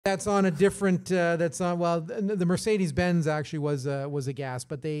that's on a different. That's on. Well, the Mercedes-Benz actually was a gas,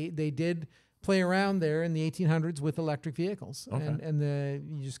 but they did play around there in the 1800s with electric vehicles, Okay. and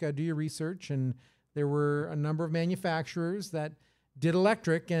you just got to do your research. And there were a number of manufacturers that did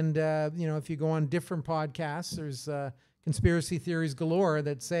electric, and if you go on different podcasts, there's conspiracy theories galore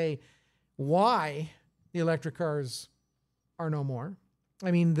that say why the electric cars are no more.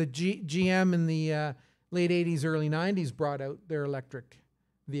 I mean, the GM in the late 80s, early 90s brought out their electric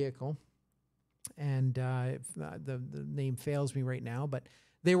vehicle. And if the name fails me right now, but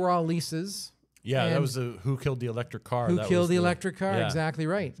they were all leases. Yeah, and that was Who Killed the Electric Car. Who Killed the Electric Car, yeah. exactly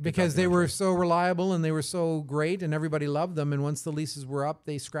right. Because they were so reliable and they were so great and everybody loved them. And once the leases were up,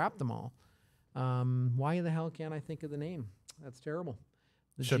 they scrapped them all. Why the hell can't I think of the name? That's terrible.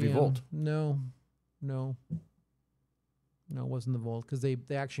 The Chevy GM, Volt. No, it wasn't the Volt, because they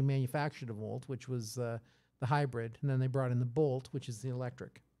actually manufactured a Volt, which was the hybrid, and then they brought in the Bolt, which is the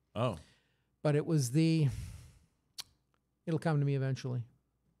electric. Oh. But it was it'll come to me eventually.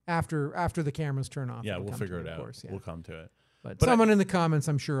 After the cameras turn off. Yeah, we'll figure it out. Of course, yeah. We'll come to it. But someone in the comments,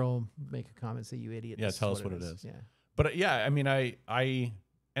 I'm sure, will make a comment, say, you idiot. Yeah, tell us what it is. Yeah. But I mean, I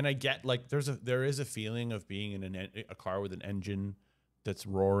get, like, there is a feeling of being in a car with an engine that's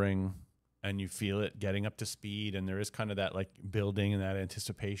roaring, and you feel it getting up to speed, and there is kind of that, like, building and that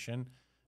anticipation.